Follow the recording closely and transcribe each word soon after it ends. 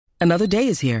Another day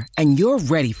is here, and you're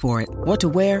ready for it. What to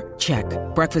wear? Check.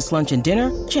 Breakfast, lunch, and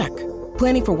dinner? Check.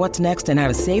 Planning for what's next and how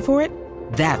to save for it?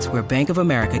 That's where Bank of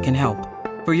America can help.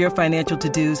 For your financial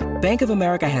to-dos, Bank of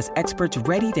America has experts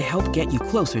ready to help get you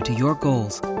closer to your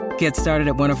goals. Get started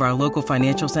at one of our local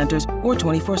financial centers or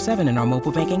 24/7 in our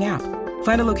mobile banking app.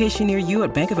 Find a location near you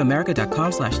at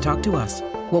bankofamerica.com/talktous.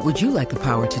 What would you like the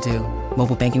power to do?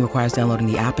 Mobile banking requires downloading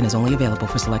the app and is only available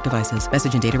for select devices.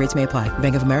 Message and data rates may apply.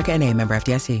 Bank of America N.A., member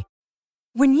FDIC.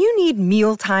 When you need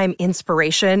mealtime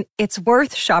inspiration, it's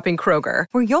worth shopping Kroger,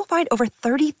 where you'll find over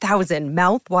 30,000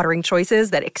 mouth-watering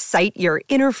choices that excite your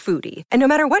inner foodie. And no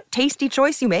matter what tasty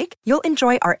choice you make, you'll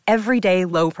enjoy our everyday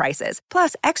low prices,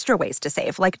 plus extra ways to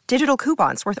save, like digital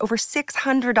coupons worth over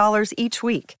 $600 each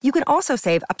week. You can also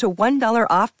save up to $1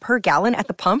 off per gallon at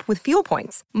the pump with fuel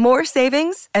points. More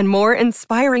savings and more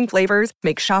inspiring flavors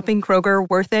make shopping Kroger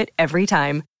worth it every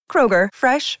time. Kroger,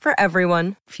 fresh for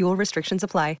everyone. Fuel restrictions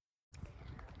apply.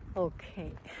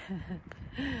 Okay.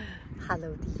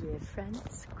 Hello, dear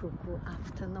friends. Good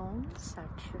afternoon.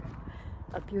 Such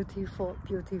a beautiful,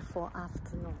 beautiful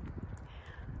afternoon.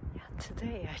 Yeah,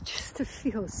 today I just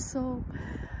feel so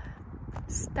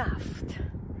stuffed.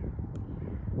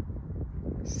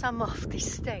 Some of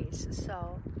these days,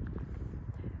 so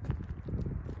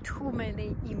too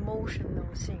many emotional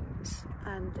things,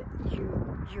 and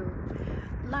your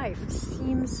life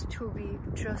seems to be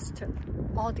just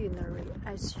ordinary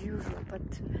as usual,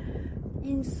 but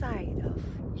inside of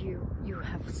you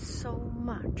have so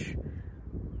much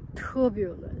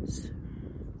turbulence,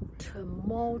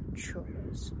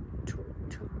 tumultuous.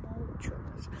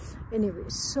 Anyway,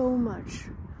 so much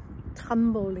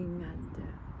tumbling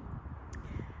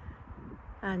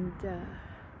and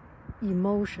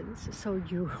emotions. So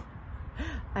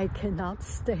I cannot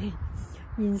stay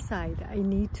inside. I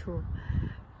need to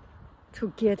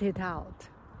get it out,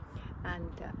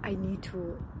 and I need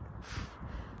to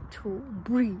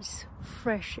breathe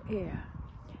fresh air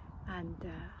and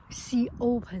see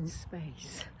open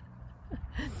space.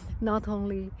 Not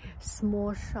only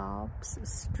small shops,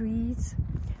 streets.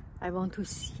 I want to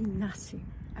see nothing.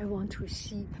 I want to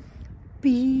see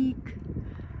big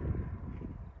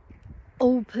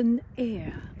open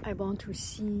air. I want to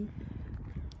see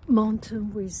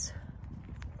mountain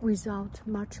without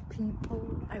much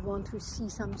people. I want to see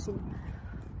something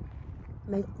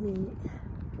make me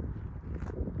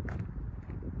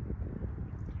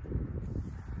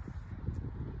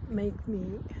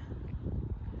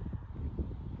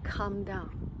calm down.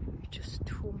 Just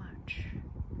too much.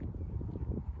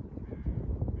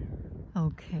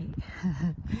 Okay.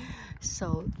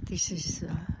 So this is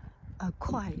a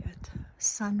quiet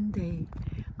Sunday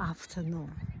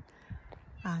afternoon,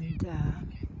 and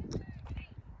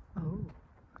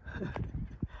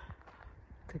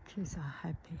the kids are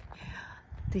happy.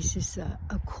 This is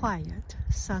a quiet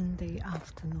Sunday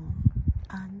afternoon,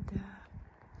 and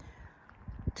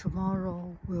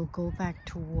tomorrow we'll go back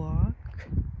to work,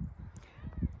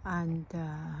 and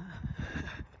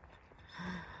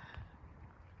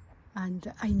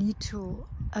I need to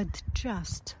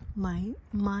adjust my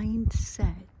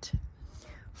mindset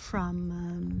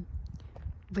from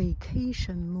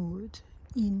vacation mood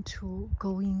into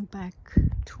going back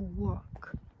to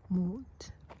work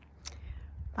mood,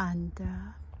 and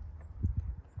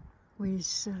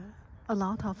with a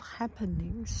lot of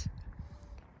happenings,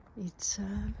 it's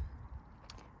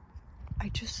I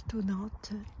just do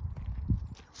not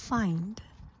find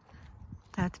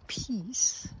that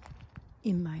peace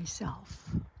in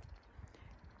myself,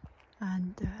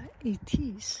 and it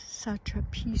is such a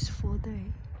peaceful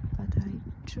day, but I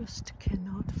just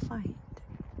cannot find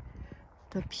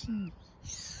the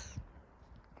peace.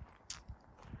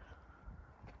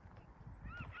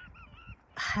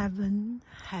 Heaven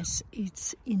has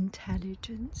its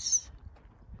intelligence,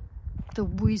 the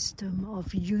wisdom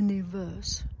of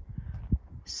universe.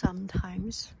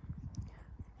 Sometimes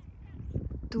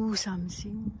do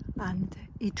something, and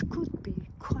it could be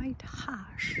quite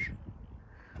harsh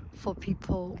for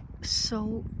people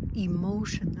so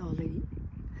emotionally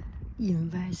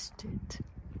invested.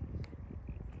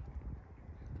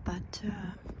 But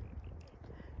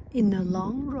in the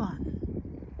long run,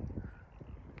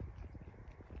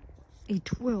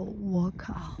 it will work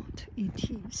out. It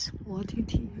is what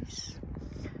it is.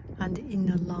 And in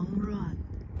the long run,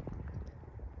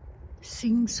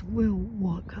 things will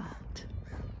work out.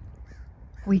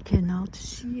 We cannot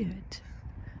see it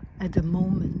at the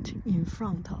moment in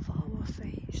front of our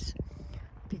face,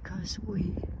 because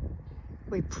we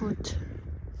put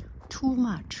too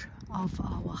much of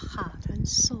our heart and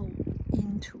soul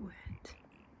into it.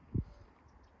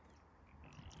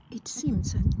 It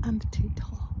seems an empty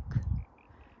talk,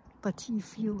 But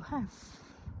if you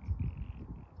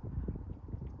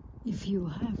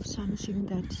have something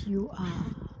that you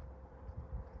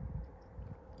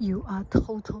are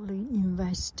totally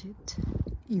invested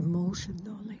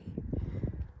emotionally,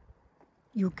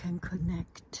 you can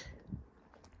connect.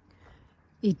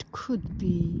 It could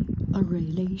be a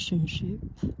relationship,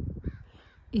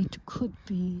 it could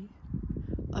be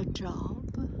a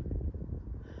job,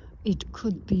 it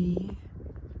could be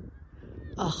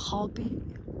a hobby,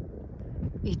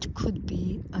 it could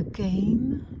be a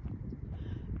game,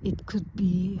 it could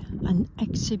be an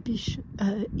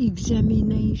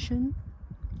examination,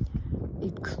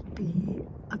 it could be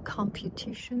a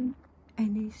competition,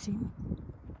 anything.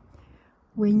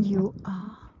 When you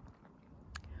are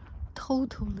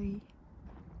totally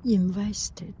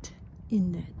invested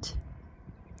in it,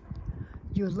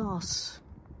 you lost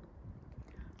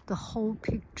the whole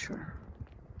picture.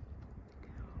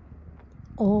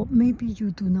 Or maybe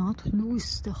you do not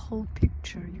lose the whole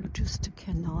picture, you just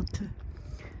cannot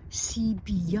see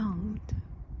beyond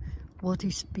what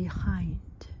is behind.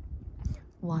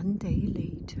 1 day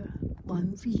later,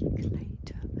 1 week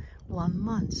later, 1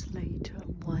 month later,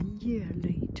 1 year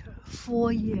later,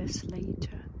 4 years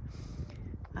later,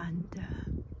 and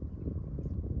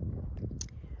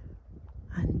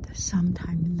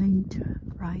sometime later,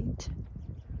 right?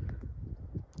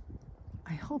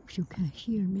 I hope you can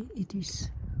hear me. It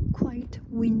is quite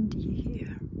windy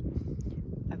here.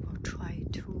 I will try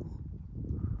to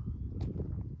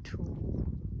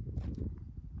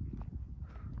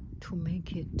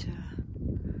make it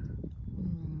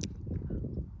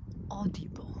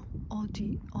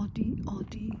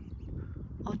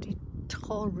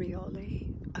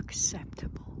auditorially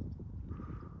acceptable.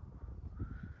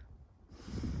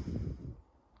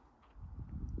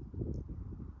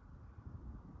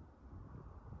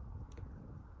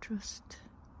 Just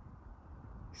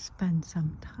spend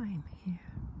some time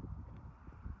here.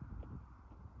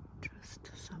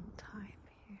 Just some time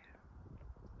here.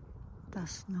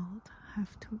 Does not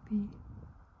have to be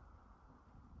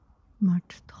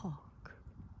much talk.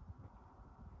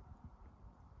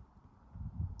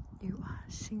 You are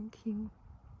thinking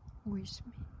with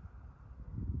me.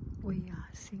 We are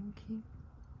thinking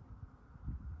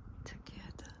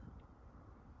together.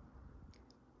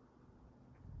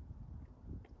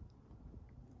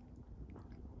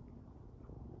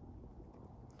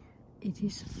 It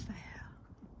is fair.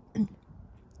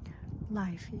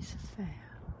 Life is fair.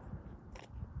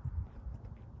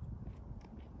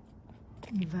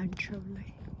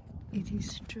 Eventually, it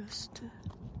is just,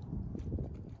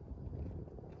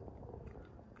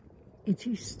 it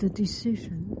is the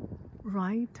decision,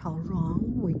 right or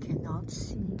wrong, we cannot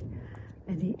see.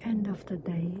 At the end of the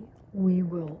day, we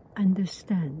will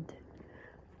understand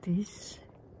this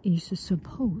is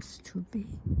supposed to be.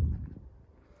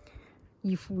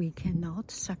 If we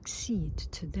cannot succeed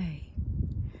today,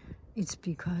 it's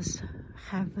because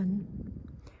heaven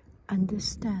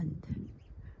understands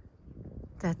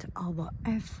that our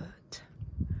effort,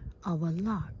 our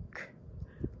luck,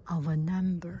 our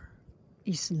number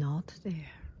is not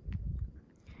there.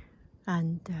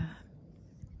 And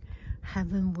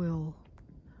heaven will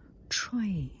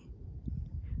train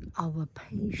our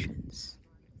patience.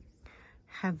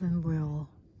 Heaven will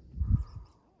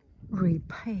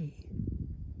repay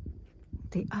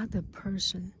the other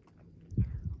person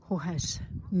who has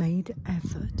made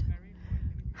effort.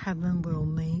 Heaven will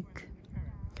make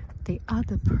the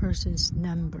other person's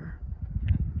number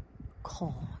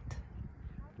called.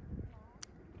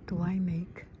 Do I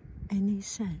make any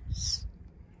sense?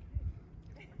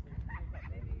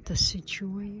 The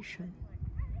situation,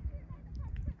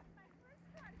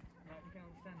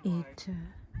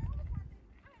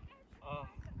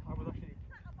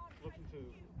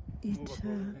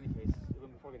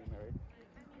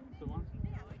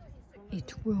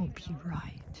 it will be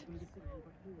right.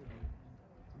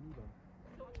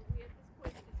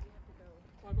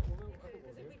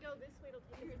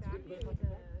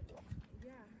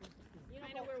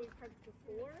 I know where we parked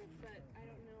before, but I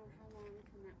don't know how long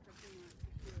from that parking lot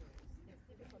to here. It's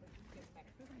difficult to get back.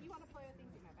 You want to play with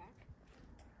things in my back?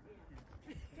 Yeah.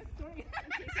 Just throwing it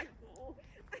in case I fall.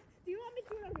 Do you want me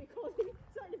to do it on recording?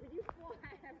 Sorry, if you fall,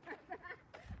 I have my back.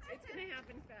 It's going to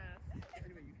happen fast.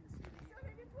 Anyway, you can see me.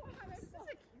 Sorry, if you fall, I have my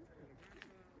back.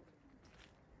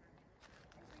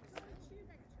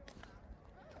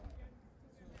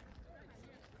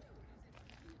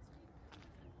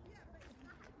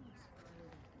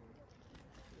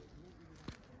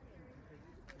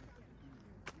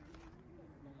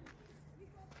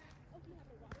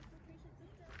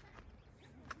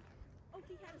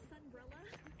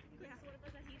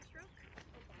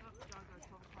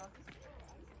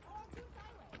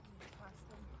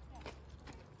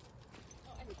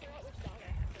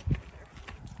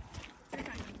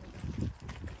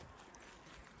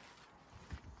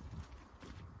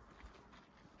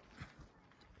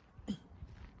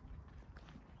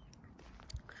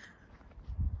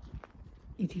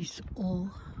 it is all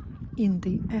in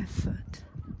the effort,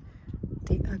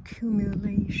 the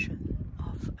accumulation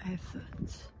of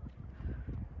efforts.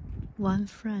 One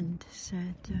friend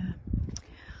said,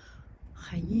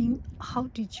 Haiying, how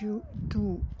did you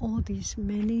do all these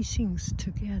many things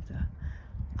together?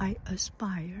 I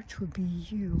aspire to be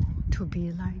you, to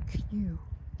be like you.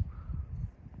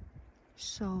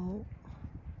 So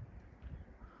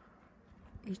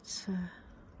it's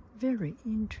very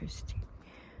interesting.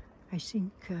 I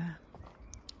think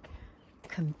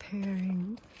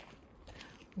comparing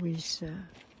with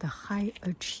the high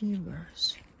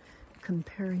achievers,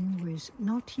 comparing with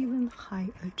not even high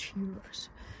achievers,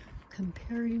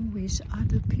 comparing with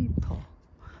other people,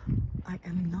 I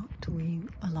am not doing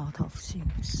a lot of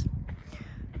things.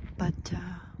 But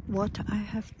what I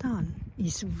have done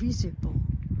is visible.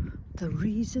 The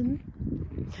reason,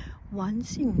 one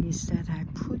thing is that I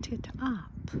put it up.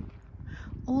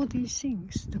 All these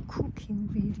things, the cooking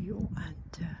video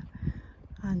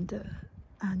and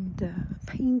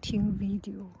painting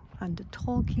video and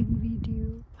talking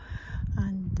video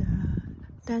and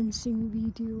dancing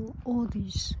video, all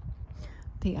these,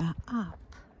 they are up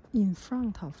in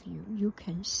front of you. You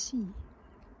can see.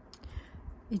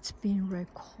 It's been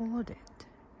recorded.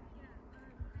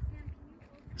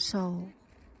 So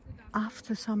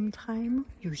after some time,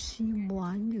 you see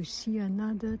one, you see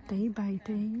another, day by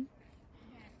day,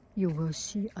 you will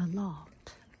see a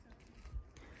lot.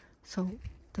 So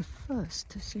the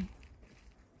first thing,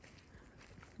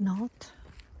 not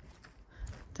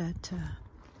that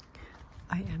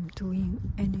I am doing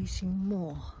anything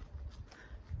more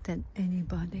than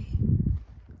anybody.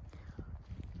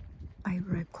 I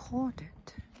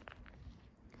recorded.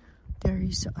 There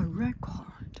is a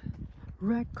record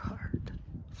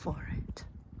for it.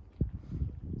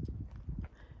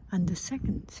 And the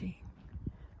second thing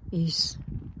is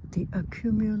the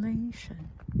accumulation.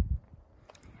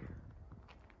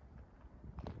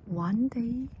 One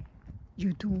day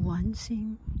you do one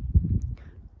thing,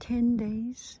 10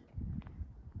 days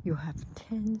you have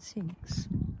 10 things.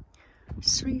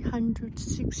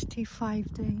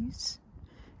 365 days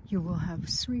you will have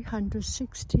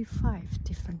 365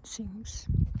 different things.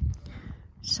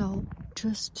 So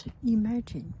just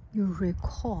imagine you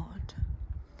record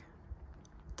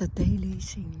the daily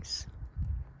things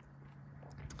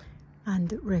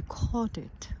and record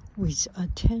it with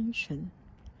attention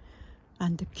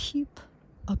and keep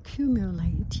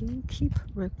accumulating, keep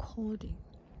recording.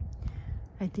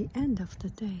 At the end of the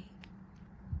day,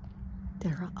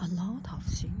 there are a lot of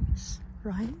things,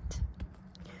 right?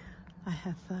 I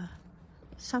have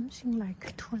something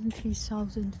like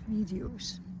 20,000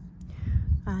 videos.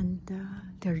 And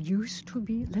there used to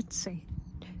be, let's say,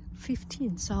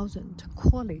 15,000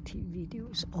 quality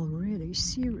videos or really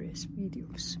serious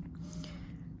videos.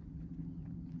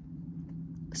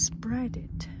 Spread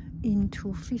it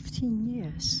into 15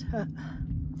 years.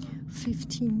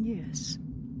 15 years.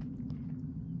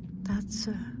 That's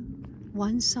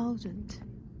 1,000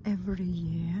 every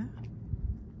year.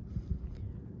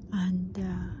 And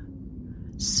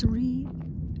 3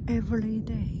 every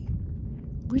day,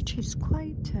 which is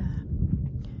quite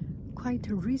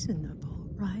reasonable,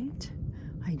 right?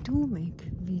 I do make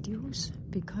videos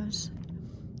because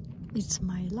it's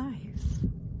my life.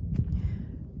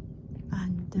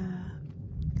 And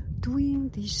doing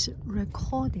this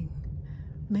recording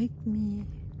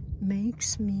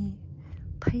makes me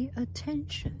pay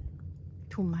attention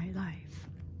to my life,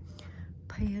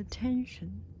 pay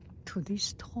attention to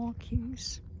these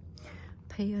talkings,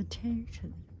 pay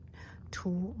attention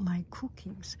to my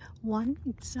cookings. One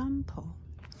example,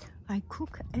 I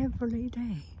cook every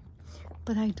day,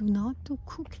 but I do not do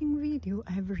cooking video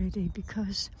every day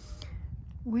because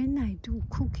when I do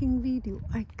cooking video,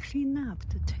 I clean up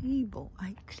the table,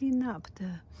 I clean up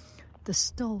the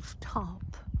stove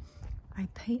top, I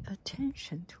pay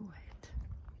attention to it.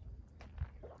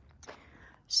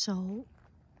 So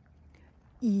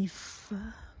if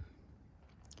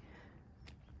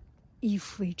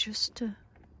we just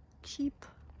keep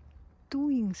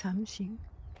doing something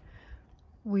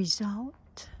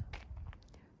without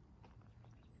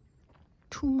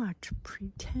too much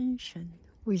pretension,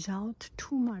 without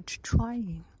too much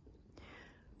trying,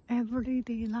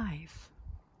 everyday life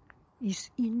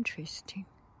is interesting,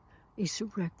 is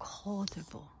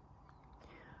recordable.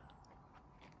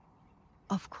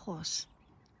 Of course,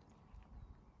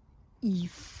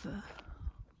 if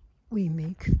we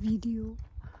make video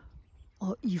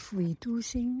or if we do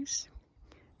things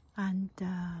and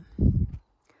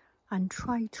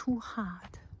try too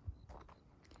hard,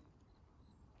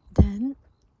 then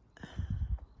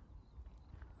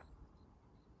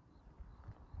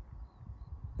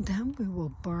then we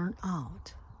will burn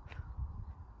out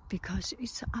because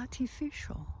it's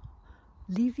artificial.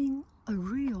 Living a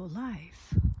real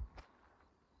life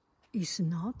is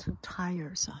not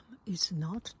tiresome, it's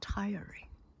not tiring.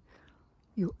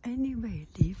 You anyway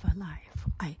live a life.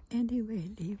 I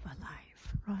anyway live a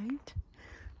life, right?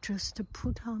 Just to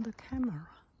put on the camera.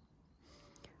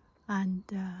 And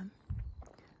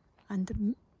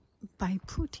by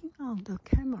putting on the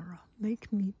camera,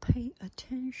 make me pay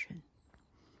attention.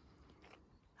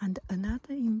 And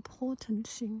another important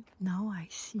thing now I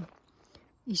see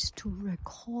is to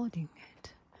recording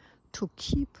it, to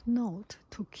keep note,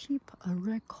 to keep a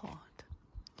record.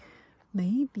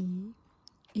 Maybe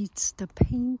it's the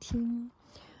painting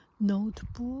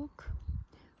notebook,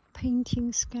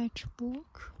 painting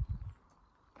sketchbook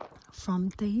from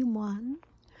day 1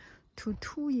 to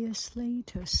 2 years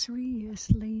later, 3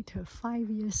 years later, 5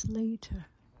 years later.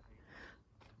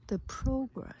 The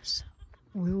progress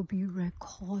will be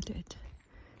recorded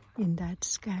in that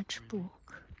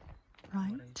sketchbook,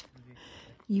 right?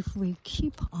 If we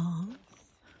keep on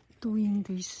doing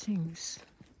these things,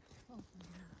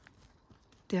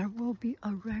 there will be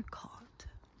a record.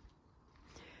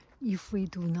 If we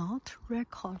do not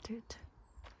record it,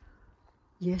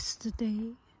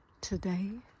 yesterday,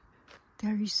 today,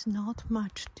 there is not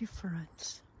much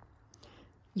difference.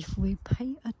 If we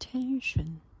pay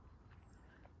attention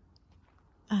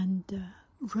and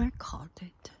record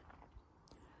it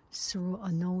through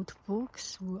a notebook,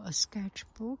 through a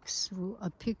sketchbook, through a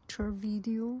picture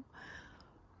video,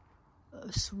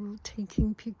 through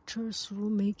taking pictures, through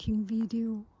making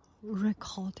video,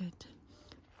 record it,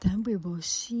 then we will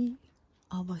see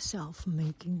ourselves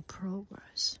making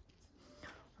progress,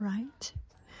 right?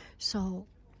 So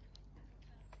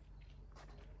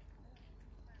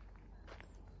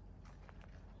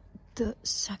the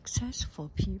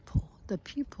successful people, the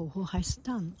people who has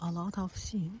done a lot of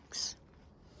things,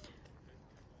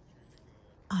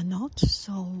 are not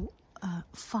so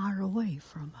far away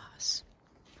from us.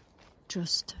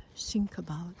 Just think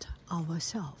about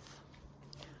ourselves.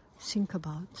 Think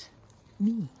about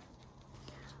me.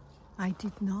 I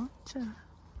did not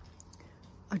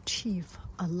achieve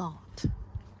a lot.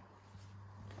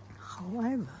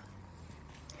 However,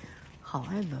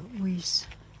 with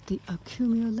the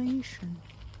accumulation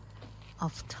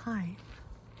of time,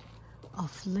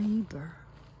 of labor,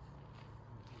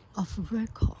 of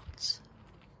records,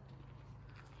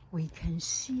 we can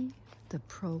see the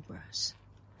progress,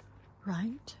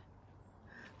 right?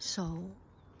 So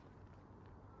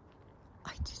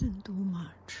I didn't do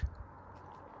much.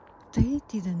 They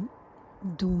didn't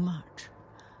do much.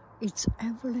 It's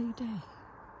everyday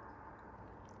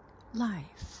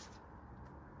life.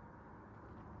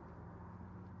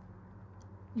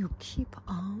 You keep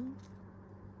on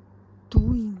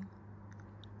doing,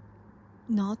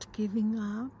 not giving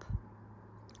up.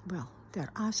 Well, there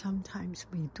are some times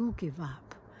we do give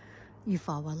up. If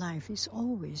our life is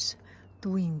always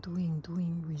doing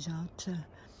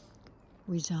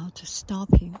without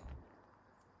stopping,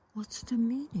 what's the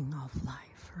meaning of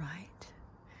life, right?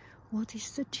 What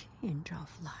is the change of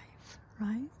life,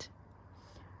 right?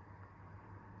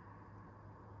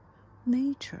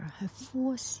 Nature has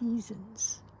 4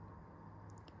 seasons,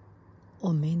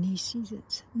 or many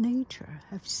seasons. Nature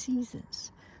has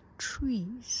seasons.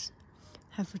 Trees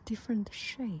have a different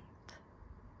shape,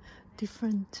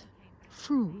 different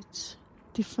fruits,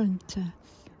 different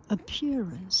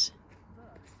appearance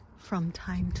from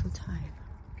time to time.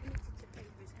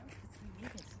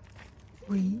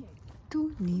 We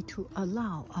do need to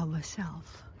allow ourselves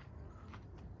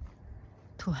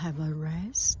to have a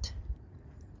rest,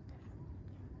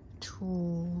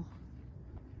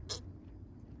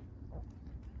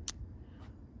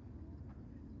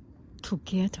 to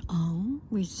get on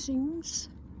with things,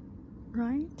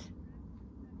 right?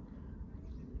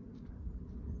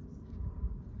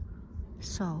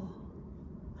 So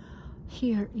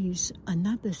here is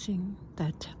another thing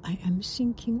that I am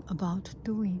thinking about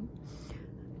doing.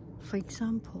 For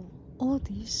example, all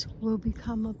this will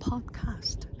become a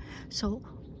podcast. So,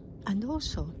 and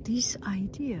also these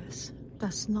ideas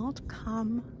does not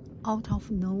come out of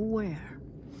nowhere.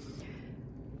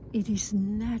 It is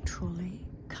naturally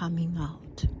coming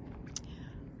out.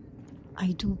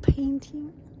 I do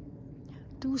painting,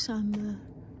 do some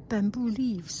bamboo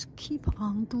leaves, keep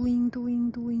on doing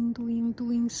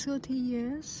 30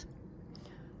 years.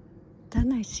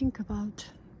 Then I think about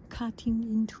cutting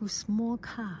into small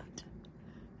card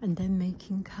and then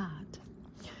making card.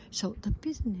 So the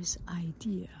business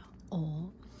idea or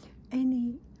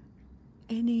any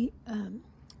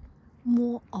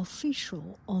more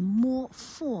official or more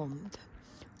formed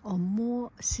or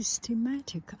more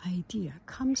systematic idea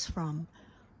comes from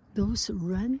those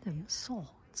random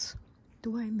thoughts.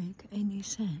 Do I make any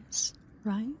sense?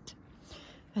 Right?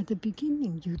 At the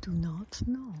beginning, you do not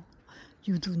know.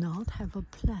 You do not have a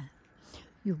plan.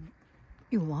 You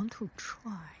want to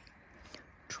try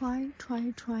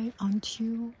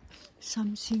until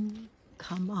something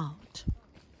come out.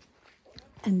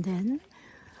 And then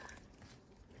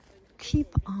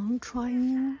keep on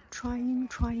trying.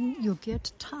 You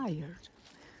get tired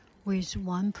with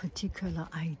one particular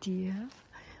idea,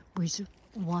 with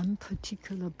one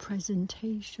particular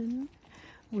presentation,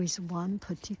 with one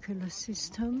particular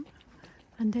system,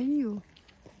 and then you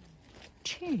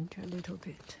change a little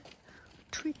bit,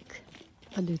 tweak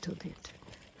a little bit,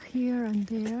 here and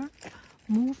there,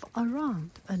 move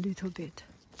around a little bit.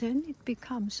 Then it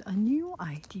becomes a new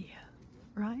idea,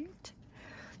 right?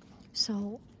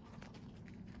 So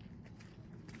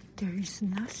there is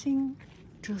nothing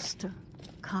just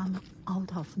come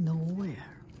out of nowhere.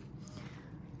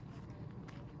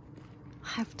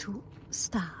 Have to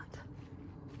start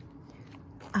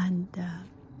and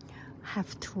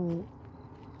have to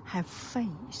have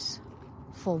faith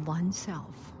for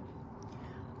oneself.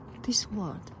 This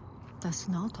world does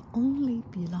not only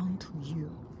belong to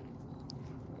you.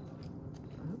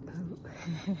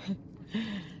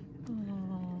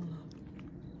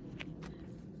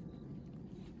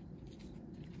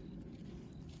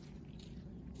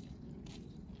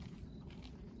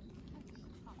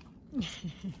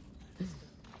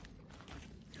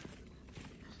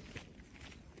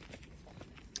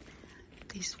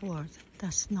 This world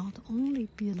does not only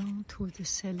belong to the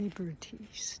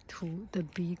celebrities, to the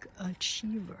big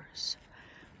achievers.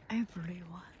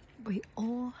 Everyone, we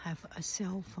all have a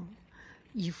cell phone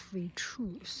if we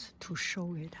choose to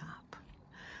show it up.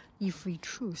 If we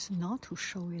choose not to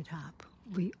show it up,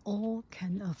 we all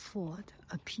can afford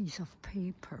a piece of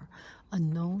paper, a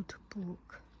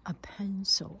notebook, a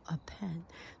pencil, a pen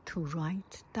to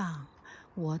write down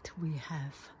what we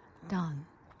have done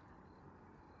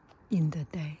in the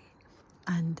day.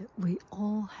 And we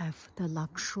all have the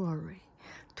luxury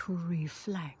to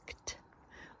reflect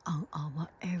on our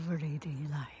everyday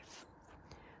life.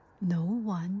 No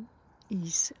one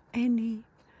is any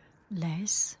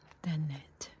less than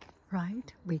it,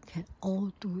 right? We can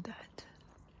all do that.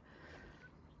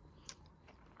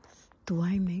 Do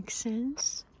I make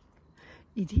sense?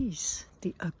 It is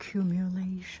the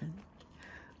accumulation.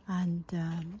 And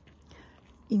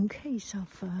in case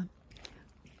of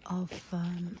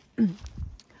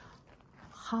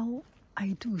how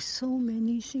I do so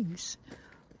many things,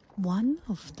 one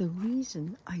of the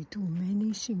reasons I do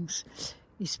many things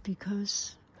is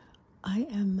because I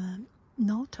am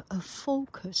not a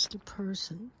focused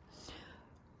person.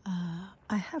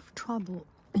 I have trouble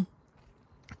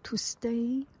to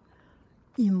stay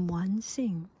in one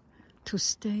thing, to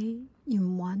stay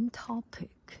in one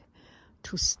topic,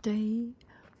 to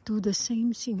do the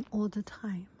same thing all the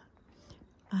time.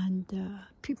 And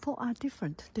people are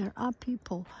different. There are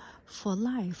people for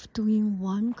life doing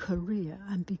one career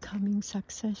and becoming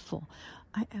successful.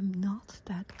 I am not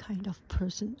that kind of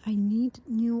person. I need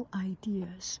new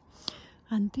ideas.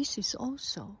 And this is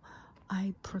also,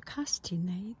 I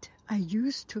procrastinate. I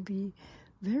used to be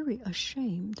very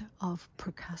ashamed of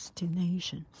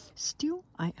procrastination. Still,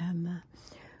 I am.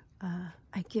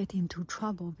 I get into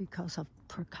trouble because of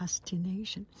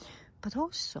procrastination. But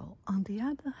also, on the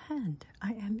other hand,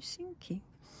 I am thinking,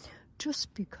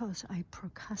 just because I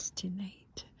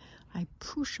procrastinate, I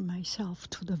push myself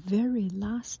to the very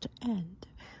last end,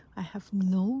 I have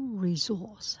no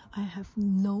resource, I have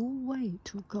no way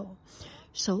to go.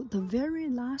 So the very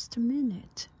last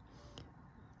minute,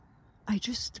 I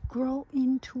just grow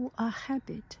into a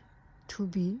habit to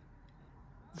be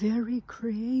very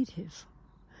creative.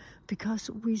 Because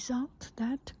without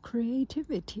that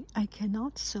creativity, I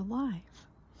cannot survive.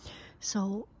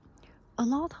 So a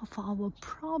lot of our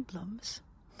problems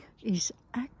is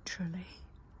actually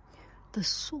the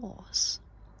source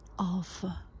of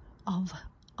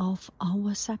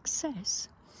our success,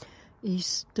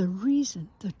 is the reason,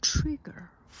 the trigger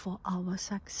for our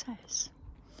success.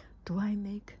 Do I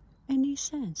make any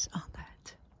sense on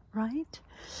that? Right?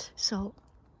 So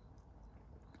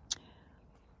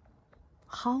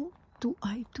how do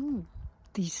I do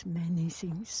these many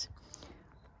things?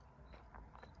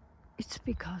 It's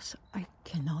because I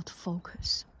cannot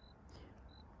focus.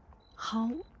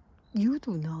 How you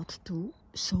do not do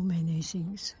so many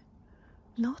things?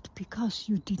 Not because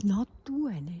you did not do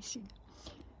anything.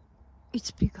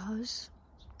 It's because,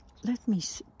 let me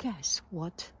guess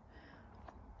what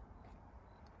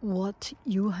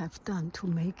you have done to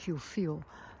make you feel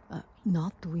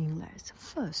not doing less.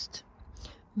 First,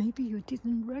 maybe you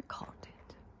didn't record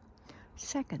it.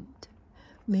 Second,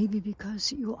 maybe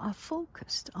because you are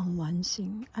focused on one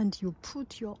thing and you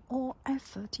put your all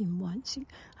effort in one thing.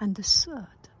 And the third,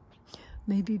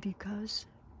 maybe because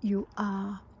you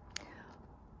are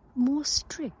more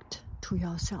strict to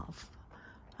yourself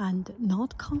and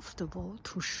not comfortable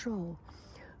to show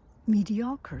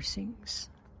mediocre things,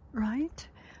 right?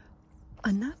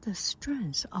 Another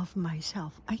strength of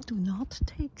myself, I do not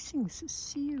take things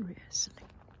seriously.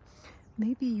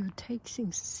 Maybe you take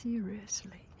things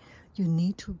seriously. You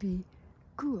need to be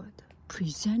good,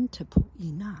 presentable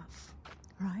enough,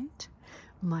 right?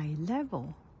 My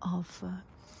level of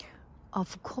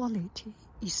quality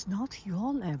is not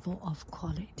your level of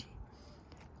quality.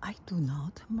 I do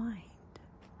not mind.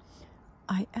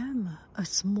 I am a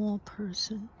small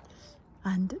person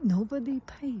and nobody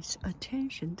pays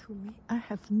attention to me. I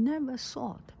have never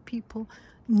thought people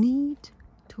need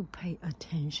to pay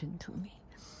attention to me.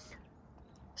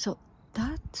 So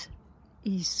that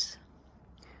is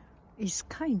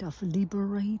kind of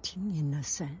liberating in a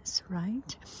sense,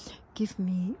 right? Give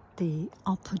me the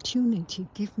opportunity,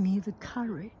 give me the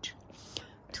courage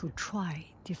to try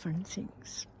different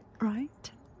things,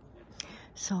 right?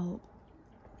 So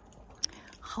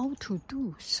how to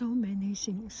do so many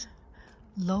things?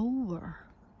 Lower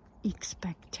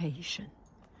expectation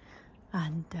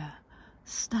and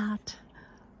start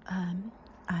and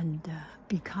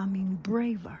becoming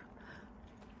braver.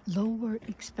 Lower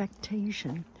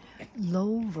expectation,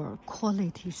 lower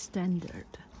quality standard,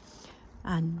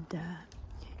 and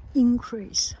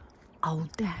increase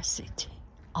audacity.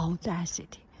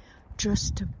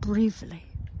 Just briefly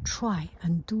try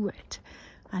and do it,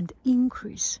 and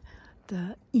increase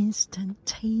the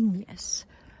instantaneous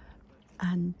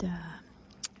and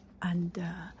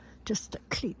just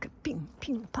click, ping,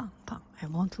 ping, pang, pang. I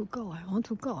want to go.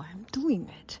 I'm doing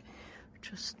it.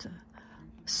 Just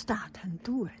start and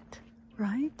do it,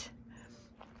 right?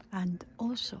 And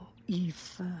also,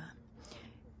 if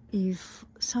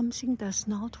something does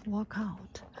not work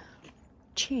out,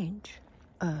 change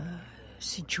a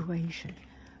situation,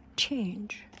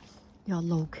 change your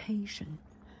location.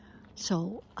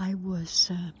 So I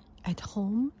was at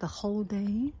home the whole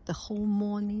day, the whole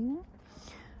morning,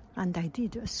 and I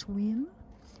did a swim,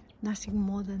 nothing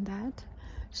more than that.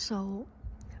 So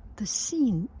the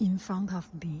scene in front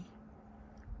of me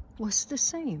was the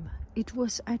same. It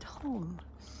was at home.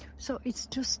 So it's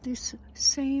just this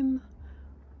same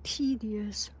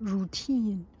tedious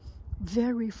routine,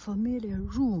 very familiar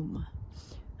room.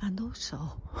 And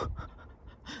also,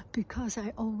 because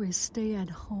I always stay at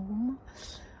home,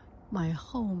 my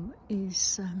home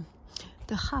is,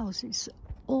 the house is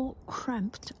all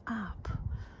cramped up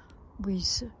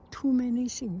with too many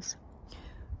things.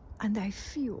 And I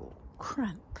feel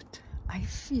cramped. I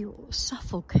feel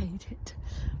suffocated.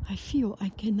 I feel I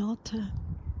cannot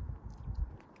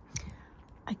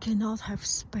have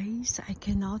space. I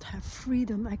cannot have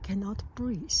freedom. I cannot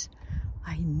breathe.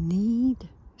 I need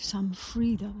some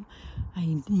freedom.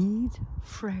 I need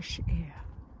fresh air.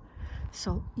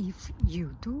 So if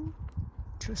you do,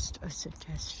 just a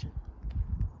suggestion.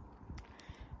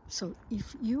 So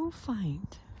if you find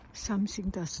something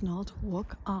does not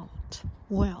work out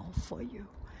well for you,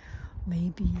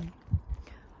 maybe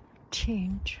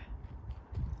change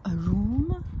a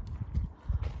room,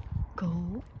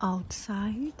 go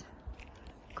outside,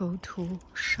 go to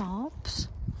shops.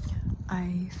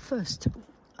 I first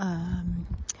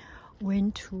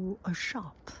went to a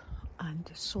shop and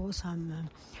saw some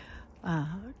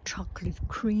chocolate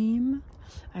cream.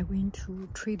 I went to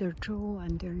Trader Joe,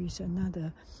 and there is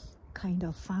another kind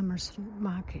of farmers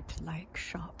market like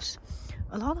shops.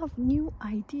 A lot of new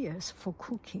ideas for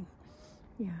cooking.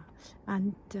 Yeah.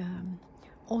 And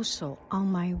also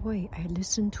on my way, I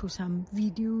listened to some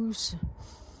videos,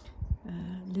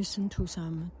 listened to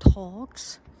some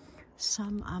talks.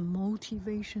 Some are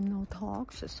motivational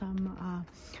talks, some are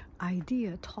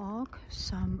idea talk,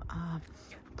 some are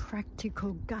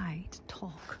practical guide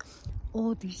talk.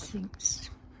 All these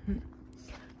things.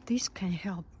 This can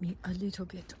help me a little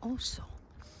bit also.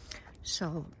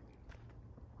 So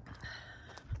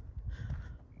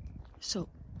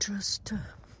just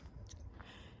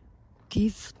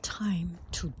give time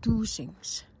to do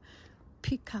things.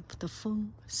 Pick up the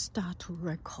phone, start to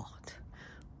record.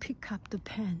 Pick up the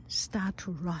pen, start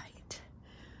to write.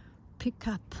 Pick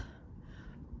up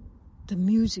the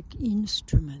music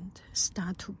instrument,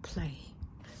 start to play.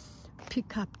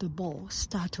 Pick up the ball,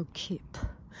 start to kick.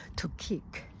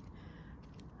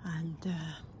 And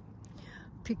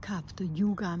pick up the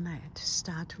yoga mat,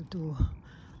 start to do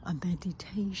a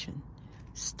meditation.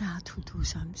 start to do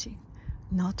something,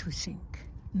 not to think,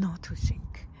 not to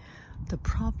think. The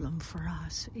problem for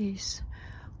us is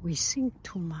we think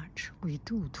too much, we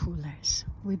do too less.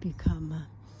 We become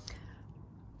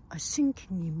a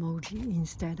thinking emoji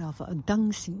instead of a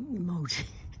dancing emoji.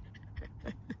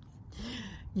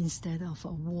 Instead of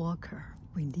a walker,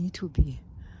 we need to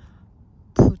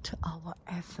put our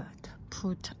effort,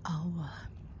 put our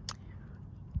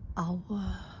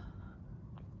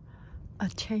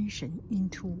attention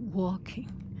into walking,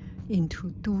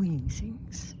 into doing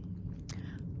things.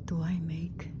 Do I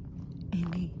make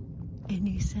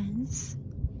any sense?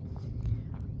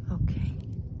 Okay,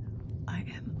 I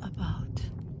am about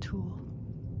to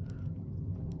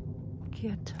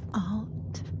get out.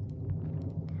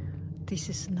 This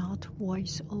is not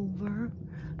voiceover.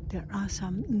 There are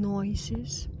some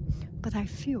noises, but I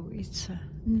feel it's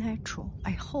natural.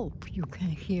 I hope you can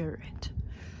hear it.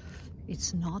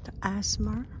 It's not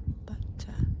asthma, but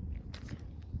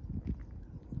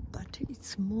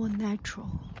it's more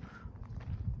natural.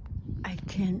 I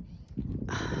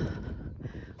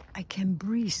can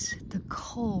breathe the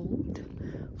cold,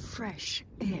 fresh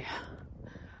air.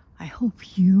 I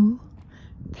hope you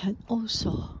can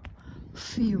also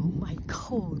feel my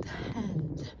cold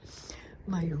hand,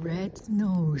 my red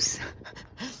nose.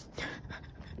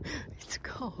 It's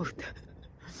cold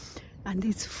and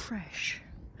it's fresh.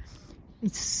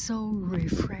 It's so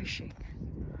refreshing.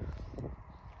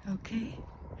 Okay,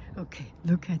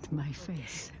 look at my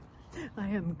face. I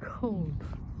am cold.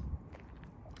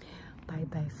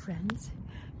 Bye-bye, friends.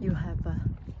 You have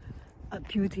a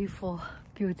beautiful,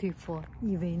 beautiful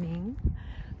evening.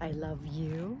 I love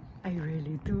you. I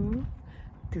really do.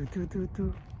 Do.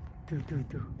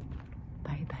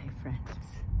 Bye-bye, friends.